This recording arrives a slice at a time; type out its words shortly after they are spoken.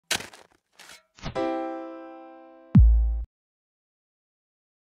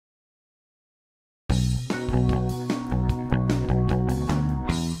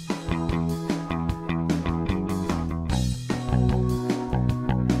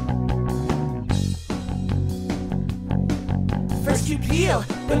peel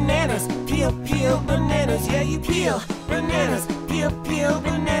bananas, peel bananas. Yeah, you peel bananas, peel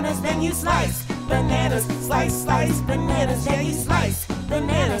bananas. Then you slice bananas, slice bananas. Yeah, you slice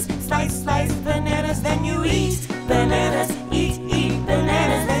bananas, slice bananas. Then you eat bananas, eat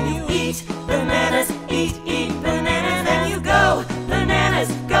bananas. Then you eat bananas, eat bananas. Then you go bananas,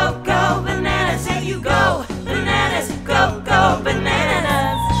 go bananas. Then you go bananas, go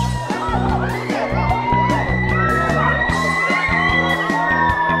bananas.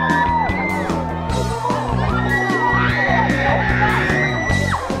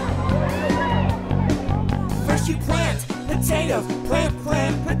 First you plant potatoes,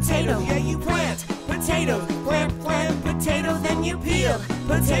 plant potatoes. Yeah, you plant potatoes, plant potatoes. Then you peel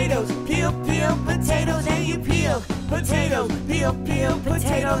potatoes, peel potatoes. Then you peel potatoes, peel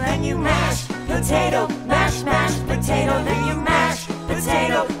potatoes. Then you mash potato, mash potato. Then you mash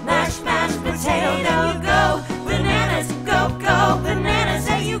potato, mash potato. Then you go bananas, go bananas.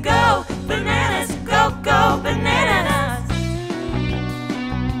 Then you go bananas, go bananas.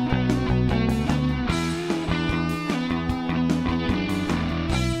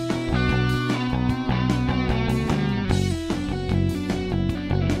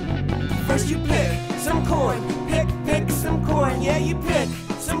 First you pick some corn, pick some corn. Yeah, you pick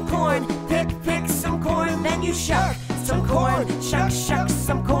some corn, pick some corn. Then you shuck some corn, shuck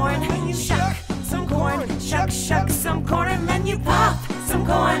some corn. Then you shuck some corn, shuck some corn. And then you pop some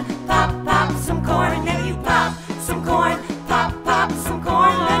corn, pop some corn. And then you pop some corn, pop some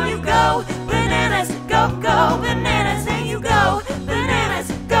corn. Then you go bananas, go bananas. Then you go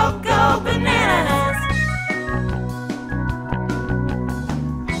bananas, go bananas.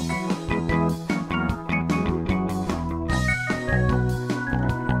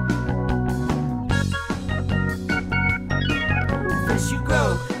 First you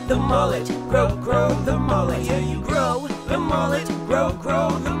grow the mullet, grow the mullet. Yeah, you grow the mullet, grow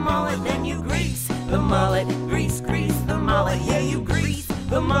the mullet. Then you grease the mullet, grease the mullet. Yeah, you grease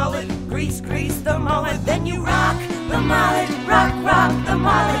the mullet, grease the mullet. Then you rock the mullet, rock the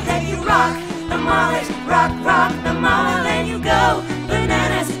mullet. Then you rock the mullet, rock the mullet. Then you go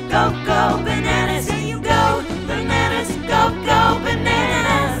bananas, go bananas. Then you go bananas, go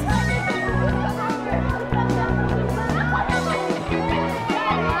bananas.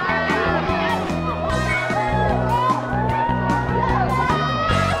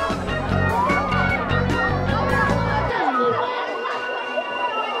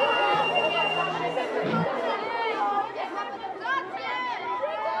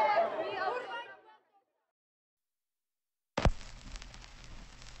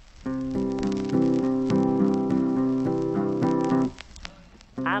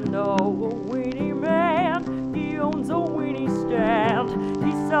 I know a weenie man, he owns a weenie stand.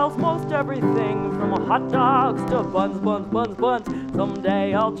 He sells most everything from hot dogs to buns.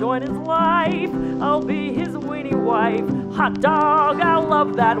 Someday I'll join his life, I'll be his weenie wife. Hot dog, I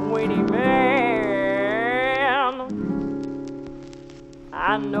love that weenie man.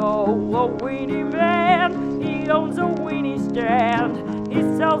 I know a weenie man, he owns a weenie stand. He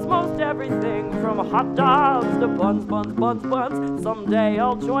sells most everything from hot dogs to buns. Someday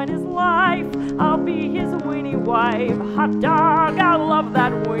I'll join his life, I'll be his weenie wife. Hot dog, I love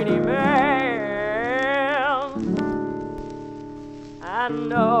that weenie man. I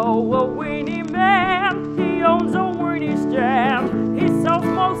know a weenie man, he owns a weenie stand. He sells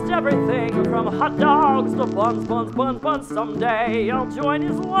most everything from hot dogs to buns. Someday I'll join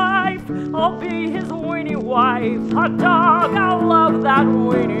his life, I'll be his weenie wife. Hot dog, I love that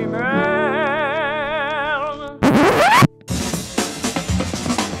weenie man.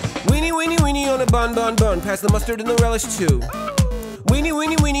 Weenie on a bun, pass the mustard and the relish too. Weenie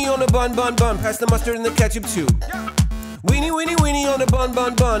on a bun, pass the mustard and the ketchup too. Weenie on a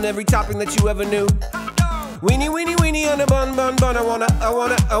bun, every topping that you ever knew. Weenie on a bun,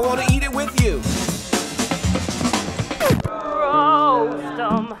 I wanna eat it with you. Roast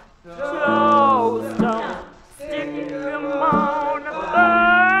 'em, toast 'em, stick 'em on a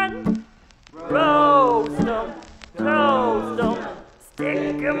bun. Roast 'em, toast 'em,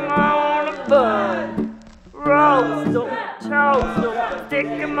 stick 'em on a bun. Roast 'em, toast 'em, stick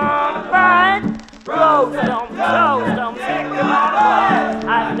 'em on a bun. Roast 'em, toast 'em, stick 'em on a bun.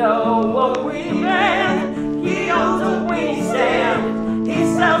 I know a weenie man, he owns a weenie stand. He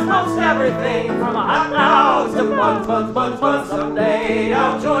sells most everything from hot dogs to buns. Someday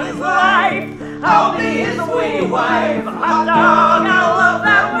I'll join his life, I'll be his weenie wife. Hot dog, I love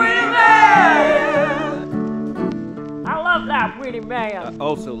that weenie man. I love that weenie man. I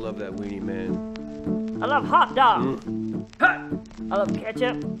also love that weenie man. I love hot dogs. I love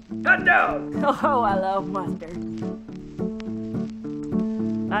ketchup. Hot dog. Oh, I love mustard.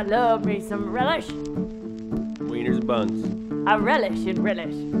 I love me some relish. Wieners and buns. I relish in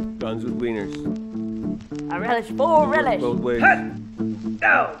relish. Buns with wieners. I relish for relish. Both ways. Hot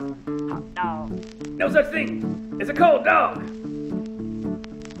dog. Hot dog. No such thing as a cold dog.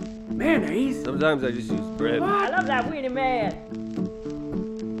 Mayonnaise? Sometimes I just use bread. I love that Weenie Man.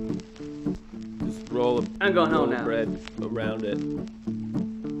 Just roll a I'm going home roll of now. bread around it.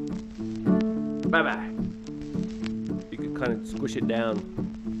 Bye-bye. You can kind of squish it down.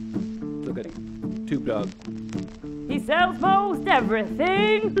 Look at tube dog. He sells most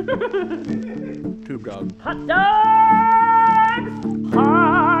everything. Tube dog. Hot dog.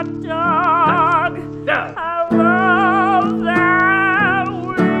 Hot dog. Dog. I love that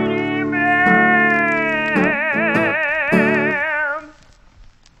Weenie Man.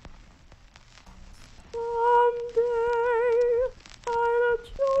 Someday I'll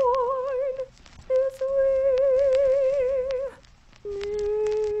join his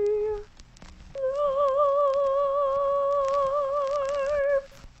Weenie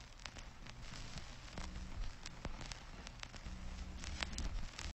life.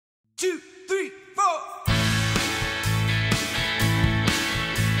 2, 3, 4.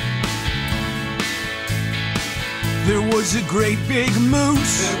 There was a great big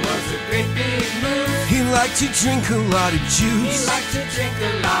moose. There was a great big moose. He liked to drink a lot of He juice. liked to drink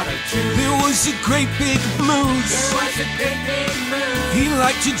a lot of juice. There was a great big moose. There was a great big moose. He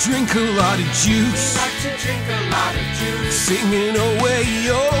liked to drink a lot of He juice. liked to drink a lot of juice. Singing away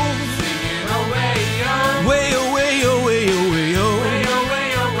yo, Singing away, yo. way away yo, way away yo, Way, oh, way,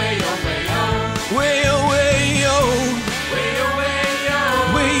 oh, way, oh, way, oh. way away yo, Way, oh, way, yo.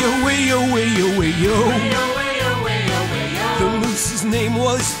 way away yo, way away yo. Way, oh, way, oh, way, oh, way, The oh. moose's name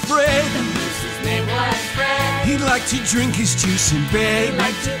was Fred. Moose's name was Fred. He liked to drink his juice in He bed.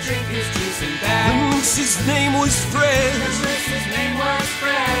 liked to drink his juice in The bed. moose's name was Fred. The moose's name was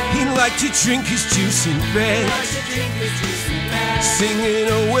Fred. He liked to drink his juice in He bed. liked to drink his juice in bed. Singing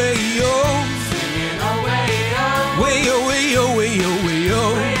away yo, Singing away, yo. way away yo, way away yo,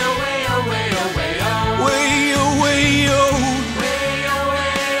 Way, oh, way, oh, way, oh, way, oh. way away yo, Way, oh, way,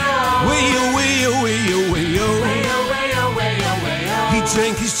 oh. way away yo, way away yo. Way, oh, way, oh, way, oh, way, oh. He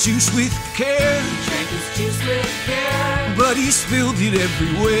drank his juice with care, Drank his juice with care. but he spilled it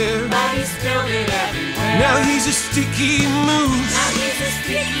everywhere. But he spilled it everywhere. Now he's a sticky Now moose, he's a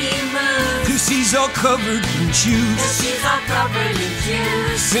sticky moose. 'cause he's all covered in And juice. she's all covered in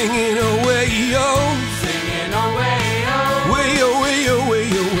juice. Singing away yo, Singing away, oh. way away yo, way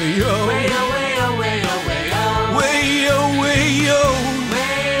away yo, Way, oh, way, oh, way, oh, way, oh. way away yo,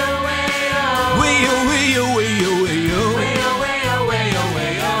 Way, oh, way, oh. way away yo, way away yo. Way, oh, way, oh, way, oh,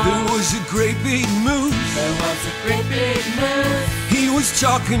 way, oh. There was a great big moose. There was a great big moose. He was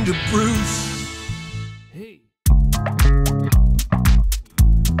talking to Bruce. Hey.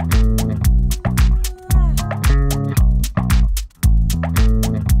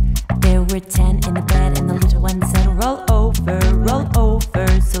 There were 10 in the bed, and the little one said, roll over, roll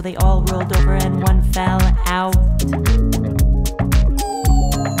over. So they all rolled over, and one fell out.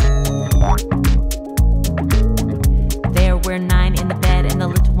 There were 9 in the bed, and the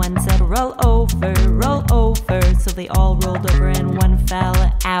little one said, roll over, roll over. So they all rolled over, and one fell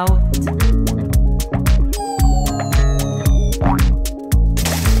out.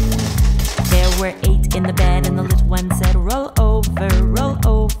 There were 8 in the bed, and the little one said, roll over, roll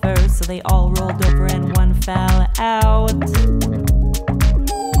over. So they all rolled over, and one fell out.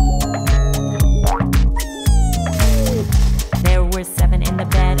 There were 7 in the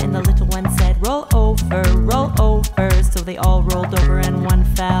bed, and the little one said, roll over, roll over. So they all rolled over, and one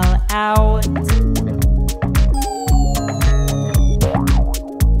fell out.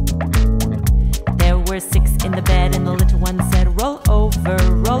 There were 6 in the bed, and the little one said, roll over,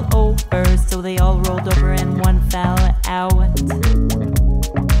 roll over. So they all rolled over, and one fell out.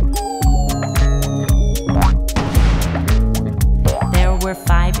 There were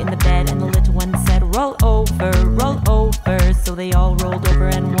 5 in the bed, and the little one said, roll over, roll over. So they all rolled over,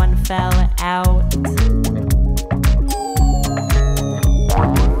 and one fell out.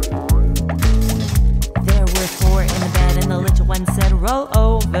 There were 4 in the bed, and the little one said, roll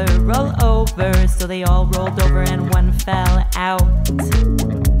over, roll over. So they all rolled over, and one fell out.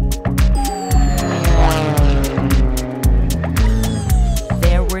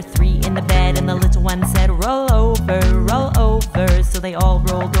 There were 3 in the bed, and the little one said, roll over, roll over. So they all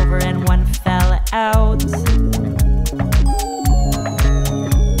rolled over, and one fell out.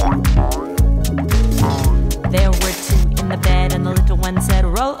 There were 2 in the bed, and the little one said,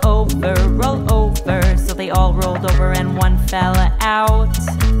 roll over, roll over. So they all rolled over, and one fell out.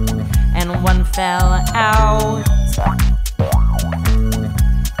 And one fell out.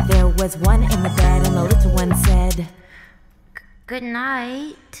 was one in the bed, and the little one said, "Good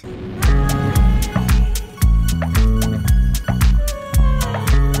night."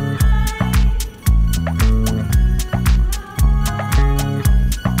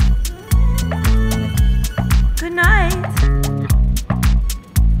 Good night.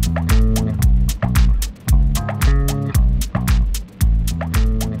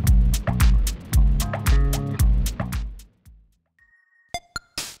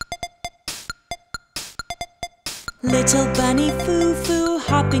 Little Bunny Foo Foo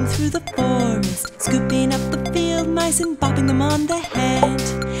hopping through the forest, scooping up the field mice and bopping them on the head.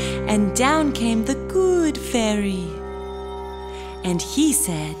 And down came the good fairy, and he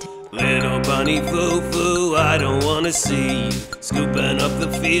said, Little Bunny Foo Foo, I don't wanna see you scooping up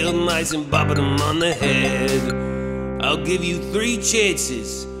the field mice and bopping them on the head. I'll give you 3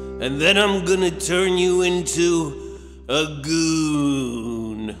 chances, and then I'm gonna turn you into a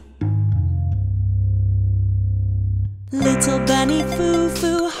goon. Little Bunny Foo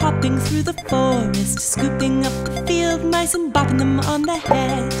Foo hopping through the forest, scooping up the field mice and bopping them on the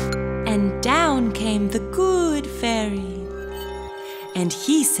head. And down came the good fairy, and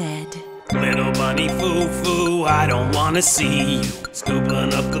he said, Little Bunny Foo Foo, I don't wanna see you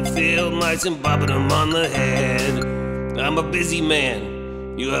scooping up the field mice and bopping them on the head. I'm a busy man.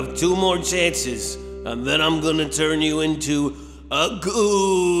 You have 2 more chances, and then I'm gonna turn you into a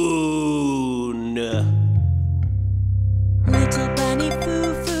goon. Little Bunny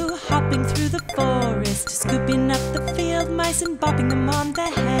Foo Foo hopping through the forest, scooping up the field mice and bopping them on the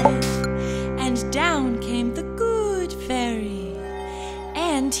head. And down came the good fairy,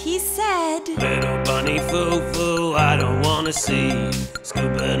 and he said, Little Bunny Foo Foo, I don't wanna see you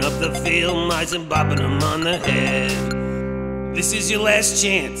scooping up the field mice and bopping them on the head. This is your last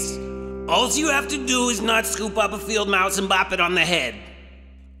chance. All you have to do is not scoop up a field mouse and bop it on the head.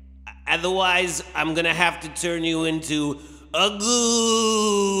 Otherwise, I'm gonna have to turn you into a goon,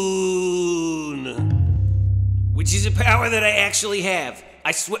 which is a power that I actually have.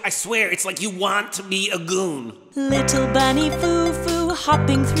 I swear, it's like you want to be a goon. Little Bunny Foo Foo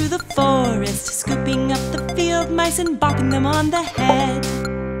hopping through the forest, scooping up the field mice and bopping them on the head.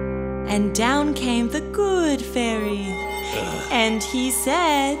 And down came the good fairy, and he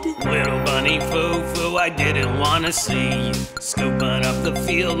said, Little Bunny Foo Foo, I didn't want to see you scooping up the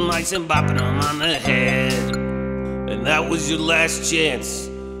field mice and bopping them on the head. And that was your last chance.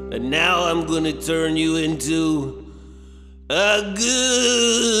 And now I'm gonna turn you into a goon.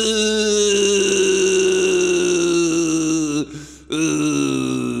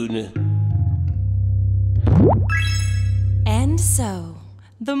 And so,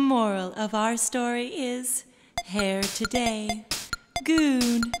 the moral of our story is, hare today,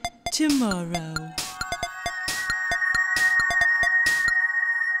 goon tomorrow.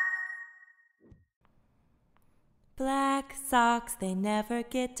 Black socks, they never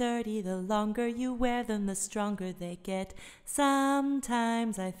get dirty. The longer you wear them, the stronger they get.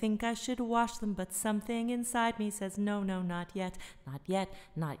 Sometimes I think I should wash them, but something inside me says no, no, not yet. Not yet,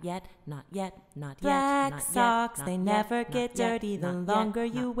 not yet, not yet, not yet. Black socks, they never get dirty. The longer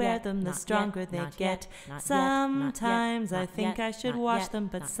you wear them, the stronger they get. Sometimes I think I should wash them,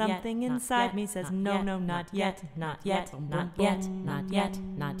 but something inside me says no, no, not yet, not yet, not yet, not yet,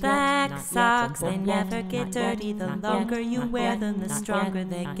 not yet. Black socks, they never get dirty. The longer you wear them, the stronger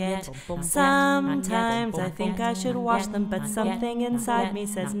they get. Sometimes I think I should wash them, but something inside me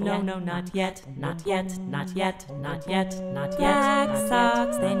says no, no, not yet, not yet, not yet, not yet, not yet. Black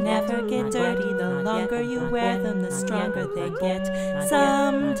socks, they never get dirty. The longer you wear them, the stronger they get.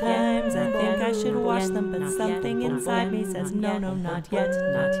 Sometimes I think I should wash them, but something inside me says no, no, not yet,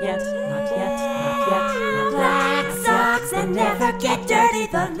 not yet, not yet, not yet, not yet. Black socks, they never get dirty.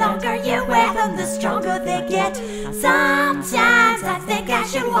 The longer you wear them, the stronger they get. Sometimes I think I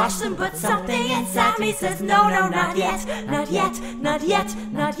should wash them, but something inside me says no, no, not yet, not yet, not yet,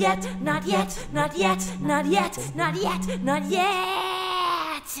 not yet, not yet, not yet, not yet, not yet, not yet.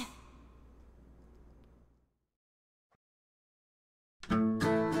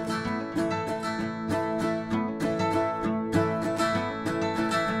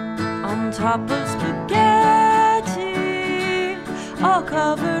 On top of spaghetti, all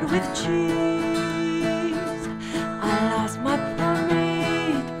covered with cheese, I lost my poor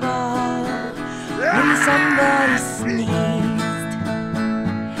meatball when somebody sneezed.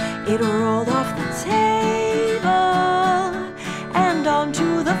 It rolled off the table and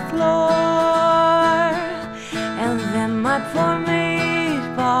onto the floor, and then my poor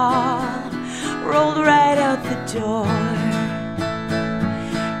meatball rolled right out the door.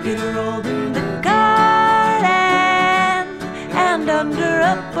 It rolled in the garden and under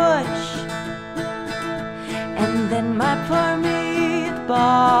a bush, then my poor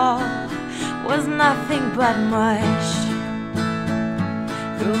meatball was nothing but mush.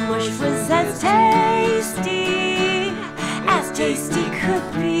 The mush was as tasty could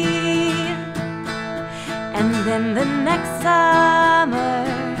be. And then the next summer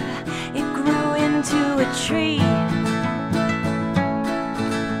it grew into a tree.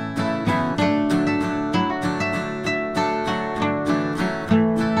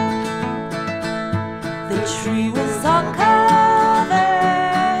 The tree was all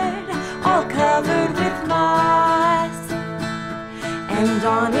covered with moss, and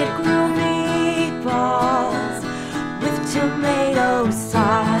on it grew meatballs with tomato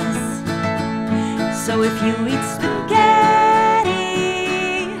sauce. So if you eat spaghetti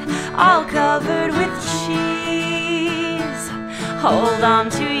all covered with cheese, hold on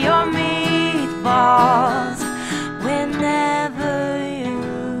to your meatballs whenever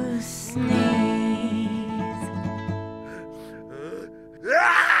you sneeze.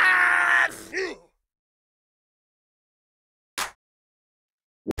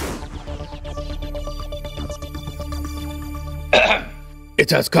 It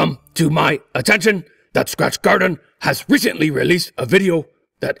has come to my attention that Scratch Garden has recently released a video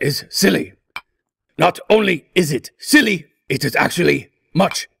that is silly. Not only is it silly, it is actually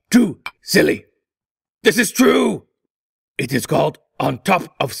much too silly. This is true. It is called On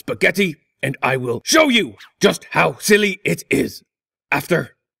Top of Spaghetti, and I will show you just how silly it is.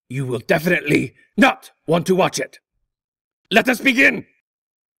 After, you will definitely not want to watch it. Let us begin.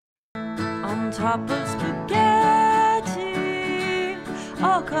 On top of spaghetti,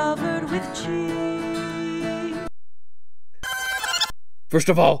 all covered with cheese. First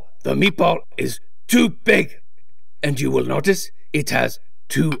of all, the meatball is too big, and you will notice it has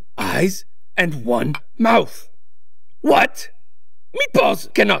 2 eyes and 1 mouth. What? Meatballs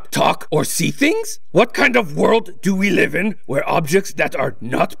cannot talk or see things? What kind of world do we live in where objects that are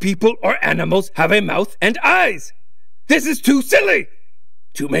not people or animals have a mouth and eyes? This is too silly!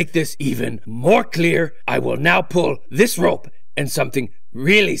 To make this even more clear, I will now pull this rope and something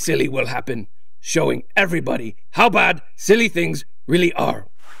really silly will happen, showing everybody how bad silly things really are.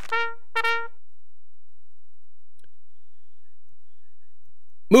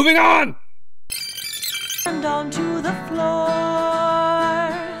 Moving on! And onto the floor,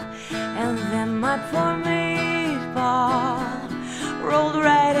 and then my poor meatball rolled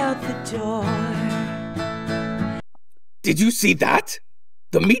right out the door. Did you see that?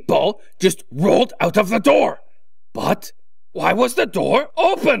 The meatball just rolled out of the door. But why was the door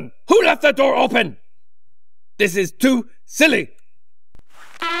open? Who left the door open? This is too silly.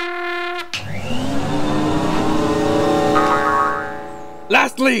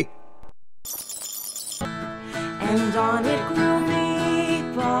 Lastly, and on it grew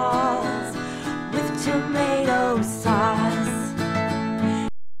meatballs with tomato sauce.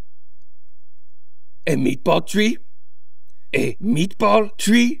 a meatball tree? A meatball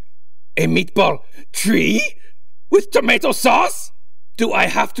tree? A meatball tree? With tomato sauce? Do I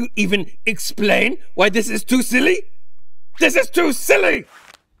have to even explain why this is too silly? This is too silly!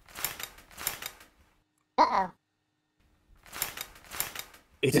 Uh-oh.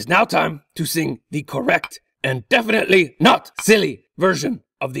 It is now time to sing the correct and definitely not silly version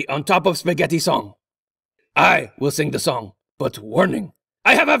of the On Top of Spaghetti song. I will sing the song, but warning,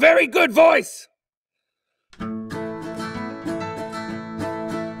 I have a very good voice!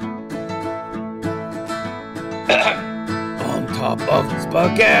 On top of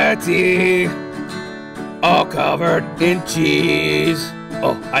spaghetti, all covered in cheese.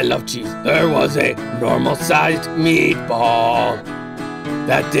 Oh, I love cheese. There was a normal-sized meatball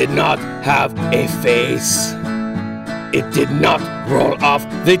that did not have a face. It did not roll off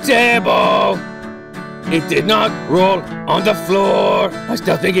the table. It did not roll on the floor. I'm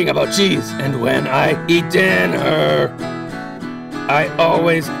still thinking about cheese. And when I eat dinner, I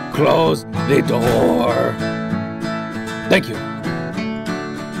always close the door. Thank you.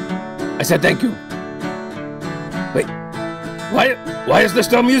 I said thank you. Wait, why is there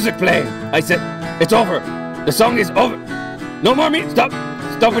still music playing? I said, it's over. The song is over. No more music.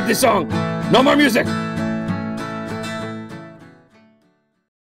 Stop with this song. No more music.